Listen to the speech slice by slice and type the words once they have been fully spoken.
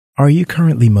Are you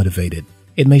currently motivated?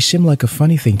 It may seem like a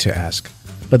funny thing to ask,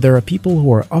 but there are people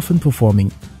who are often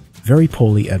performing very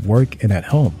poorly at work and at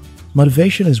home.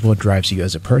 Motivation is what drives you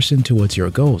as a person towards your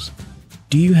goals.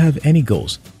 Do you have any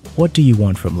goals? What do you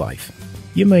want from life?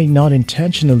 You may not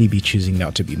intentionally be choosing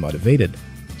not to be motivated.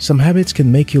 Some habits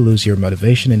can make you lose your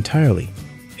motivation entirely.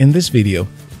 In this video,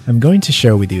 I'm going to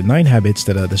share with you 9 habits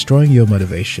that are destroying your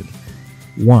motivation.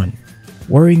 1.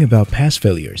 Worrying about past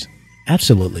failures.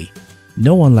 Absolutely.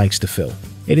 No one likes to fail.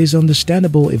 It is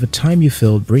understandable if a time you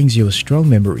failed brings you a strong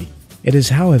memory. It is,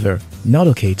 however, not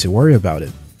okay to worry about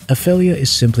it. A failure is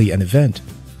simply an event.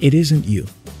 It isn't you.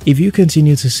 If you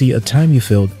continue to see a time you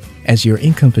failed as your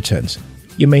incompetence,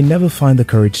 you may never find the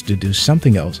courage to do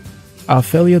something else. Our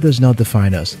failure does not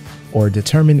define us or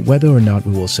determine whether or not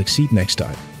we will succeed next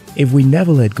time. If we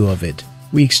never let go of it,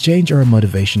 we exchange our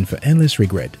motivation for endless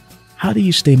regret. How do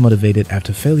you stay motivated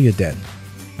after failure then?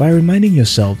 By reminding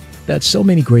yourself that so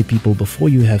many great people before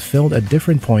you have failed at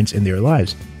different points in their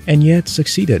lives and yet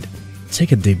succeeded.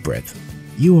 Take a deep breath.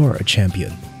 You are a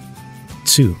champion.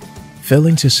 2.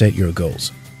 Failing to set your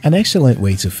goals. An excellent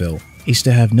way to fail is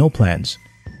to have no plans.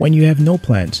 When you have no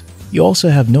plans, you also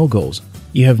have no goals.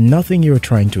 You have nothing you're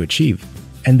trying to achieve.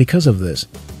 And because of this,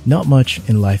 not much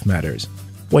in life matters.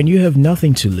 When you have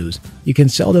nothing to lose, you can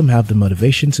seldom have the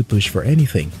motivation to push for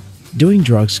anything. Doing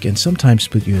drugs can sometimes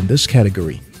put you in this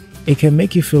category. It can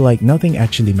make you feel like nothing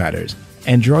actually matters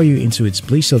and draw you into its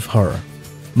bliss of horror.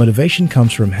 Motivation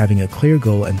comes from having a clear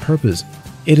goal and purpose.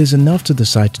 It is enough to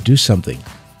decide to do something.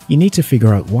 You need to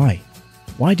figure out why.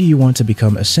 Why do you want to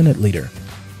become a Senate leader?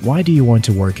 Why do you want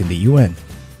to work in the UN?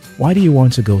 Why do you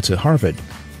want to go to Harvard?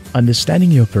 Understanding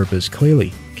your purpose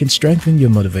clearly can strengthen your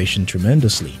motivation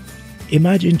tremendously.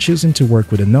 Imagine choosing to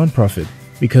work with a nonprofit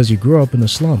because you grew up in a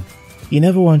slum. You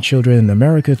never want children in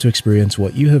America to experience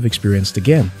what you have experienced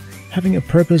again. Having a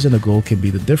purpose and a goal can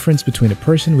be the difference between a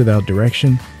person without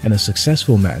direction and a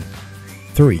successful man.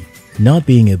 3. Not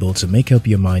being able to make up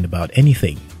your mind about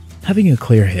anything. Having a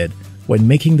clear head when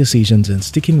making decisions and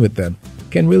sticking with them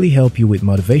can really help you with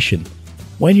motivation.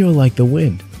 When you're like the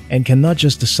wind and cannot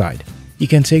just decide, you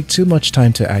can take too much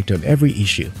time to act on every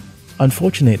issue.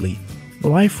 Unfortunately,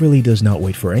 life really does not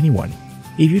wait for anyone.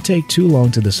 If you take too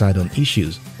long to decide on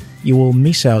issues, you will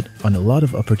miss out on a lot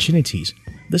of opportunities.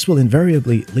 This will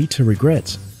invariably lead to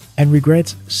regrets, and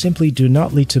regrets simply do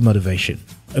not lead to motivation.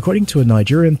 According to a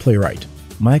Nigerian playwright,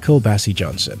 Michael Bassey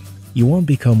Johnson, you won't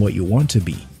become what you want to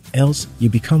be, else you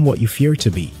become what you fear to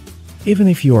be. Even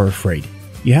if you are afraid,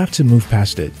 you have to move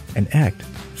past it and act.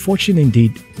 Fortune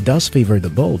indeed does favor the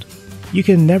bold. You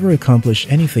can never accomplish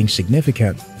anything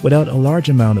significant without a large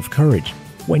amount of courage.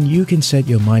 When you can set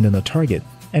your mind on a target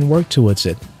and work towards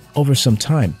it over some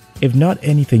time, if not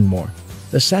anything more,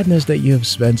 the sadness that you have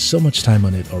spent so much time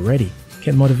on it already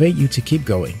can motivate you to keep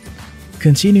going.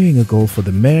 Continuing a goal for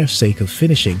the mere sake of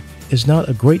finishing is not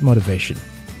a great motivation.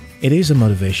 It is a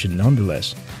motivation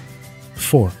nonetheless.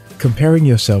 4. Comparing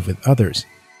yourself with others.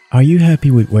 Are you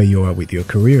happy with where you are with your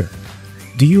career?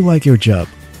 Do you like your job?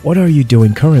 What are you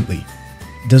doing currently?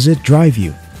 Does it drive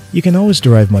you? You can always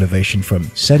derive motivation from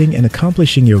setting and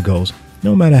accomplishing your goals,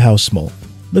 no matter how small.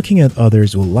 Looking at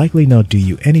others will likely not do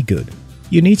you any good.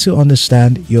 You need to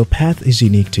understand your path is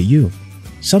unique to you.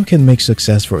 Some can make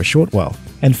success for a short while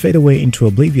and fade away into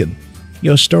oblivion.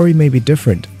 Your story may be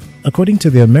different. According to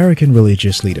the American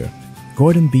religious leader,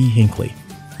 Gordon B. Hinckley,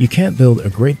 you can't build a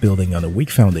great building on a weak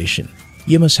foundation.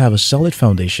 You must have a solid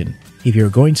foundation if you're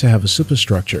going to have a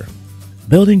superstructure.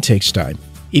 Building takes time.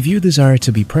 If you desire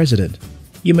to be president,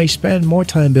 you may spend more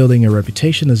time building a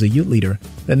reputation as a youth leader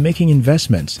than making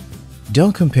investments.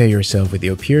 Don't compare yourself with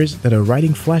your peers that are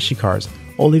riding flashy cars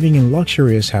or living in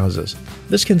luxurious houses.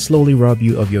 This can slowly rob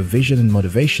you of your vision and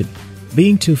motivation.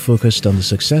 Being too focused on the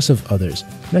success of others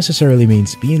necessarily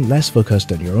means being less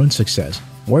focused on your own success.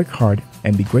 Work hard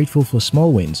and be grateful for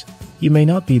small wins. You may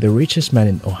not be the richest man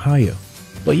in Ohio,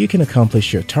 but you can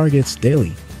accomplish your targets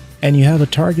daily. And you have a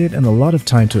target and a lot of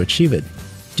time to achieve it.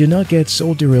 Do not get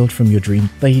so derailed from your dream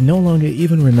that you no longer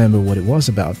even remember what it was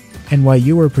about and why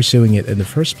you were pursuing it in the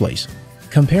first place.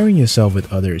 Comparing yourself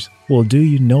with others will do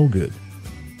you no good.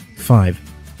 5.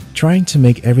 Trying to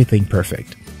make everything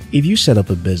perfect. If you set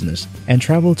up a business and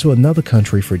travel to another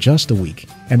country for just a week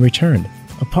and return,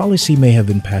 a policy may have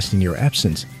been passed in your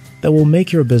absence that will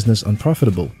make your business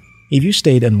unprofitable. If you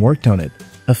stayed and worked on it,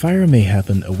 a fire may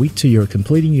happen a week to your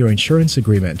completing your insurance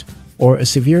agreement, or a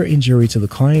severe injury to the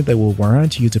client that will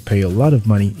warrant you to pay a lot of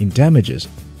money in damages.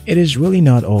 It is really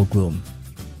not all gloom.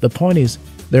 The point is,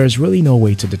 there is really no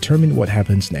way to determine what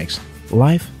happens next.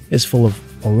 Life is full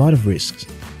of a lot of risks.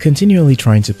 Continually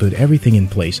trying to put everything in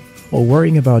place or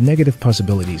worrying about negative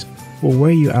possibilities will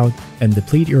wear you out and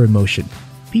deplete your emotion.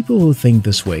 People who think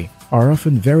this way are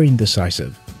often very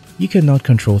indecisive. You cannot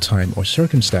control time or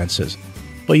circumstances,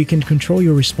 but you can control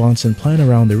your response and plan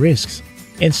around the risks.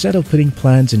 Instead of putting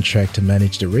plans in check to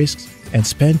manage the risks and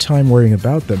spend time worrying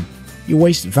about them, you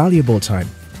waste valuable time.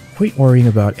 Quit worrying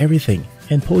about everything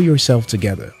and pull yourself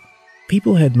together.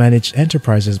 People had managed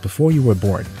enterprises before you were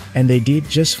born, and they did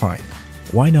just fine.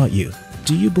 Why not you?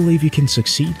 Do you believe you can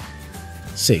succeed?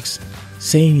 6.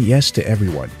 Saying yes to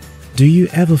everyone. Do you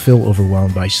ever feel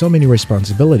overwhelmed by so many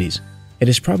responsibilities? It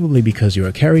is probably because you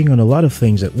are carrying on a lot of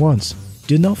things at once.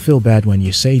 Do not feel bad when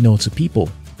you say no to people.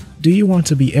 Do you want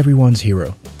to be everyone's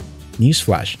hero?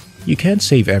 Newsflash, you can't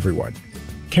save everyone.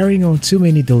 Carrying on too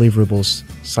many deliverables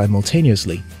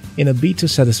simultaneously in a bid to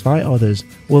satisfy others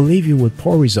will leave you with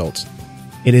poor results.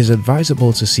 It is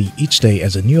advisable to see each day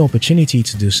as a new opportunity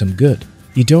to do some good.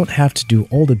 You don't have to do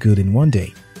all the good in one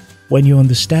day. When you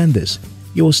understand this,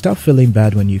 you will stop feeling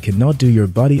bad when you cannot do your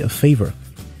body a favor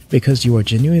because you are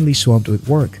genuinely swamped with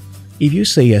work. If you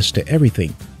say yes to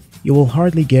everything, you will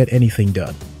hardly get anything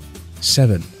done.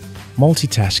 7.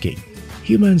 Multitasking.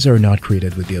 Humans are not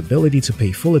created with the ability to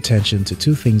pay full attention to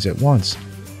two things at once.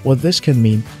 What this can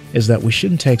mean is that we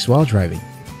shouldn't text while driving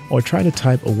or try to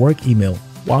type a work email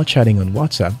while chatting on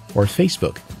WhatsApp or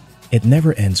Facebook. It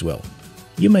never ends well.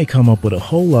 You may come up with a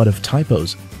whole lot of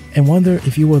typos and wonder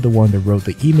if you were the one that wrote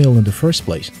the email in the first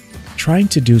place. Trying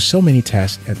to do so many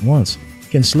tasks at once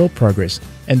can slow progress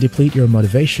and deplete your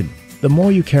motivation. The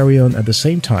more you carry on at the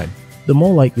same time, the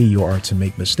more likely you are to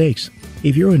make mistakes.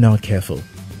 If you are not careful,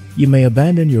 you may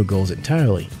abandon your goals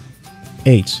entirely.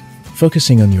 8.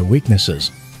 Focusing on your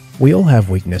weaknesses. We all have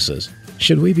weaknesses.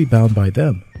 Should we be bound by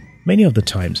them? Many of the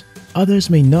times, others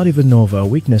may not even know of our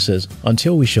weaknesses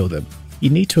until we show them. You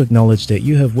need to acknowledge that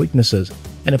you have weaknesses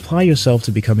and apply yourself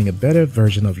to becoming a better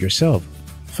version of yourself.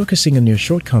 Focusing on your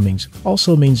shortcomings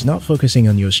also means not focusing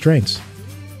on your strengths.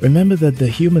 Remember that the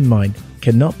human mind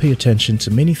cannot pay attention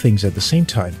to many things at the same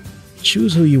time.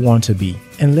 Choose who you want to be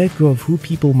and let go of who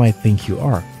people might think you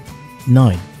are.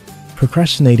 9.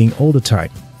 Procrastinating all the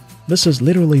time. This is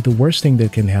literally the worst thing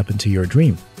that can happen to your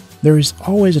dream. There is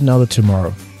always another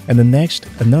tomorrow, and the next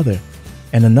another,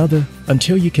 and another,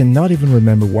 until you cannot even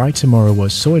remember why tomorrow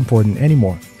was so important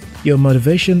anymore. Your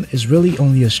motivation is really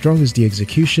only as strong as the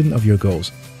execution of your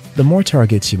goals. The more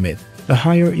targets you meet, the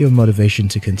higher your motivation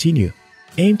to continue.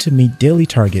 Aim to meet daily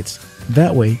targets.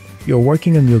 That way, you're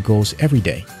working on your goals every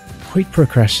day. Quit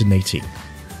procrastinating.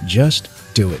 Just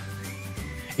do it.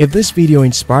 If this video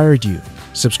inspired you,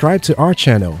 subscribe to our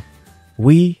channel.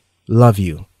 We love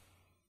you.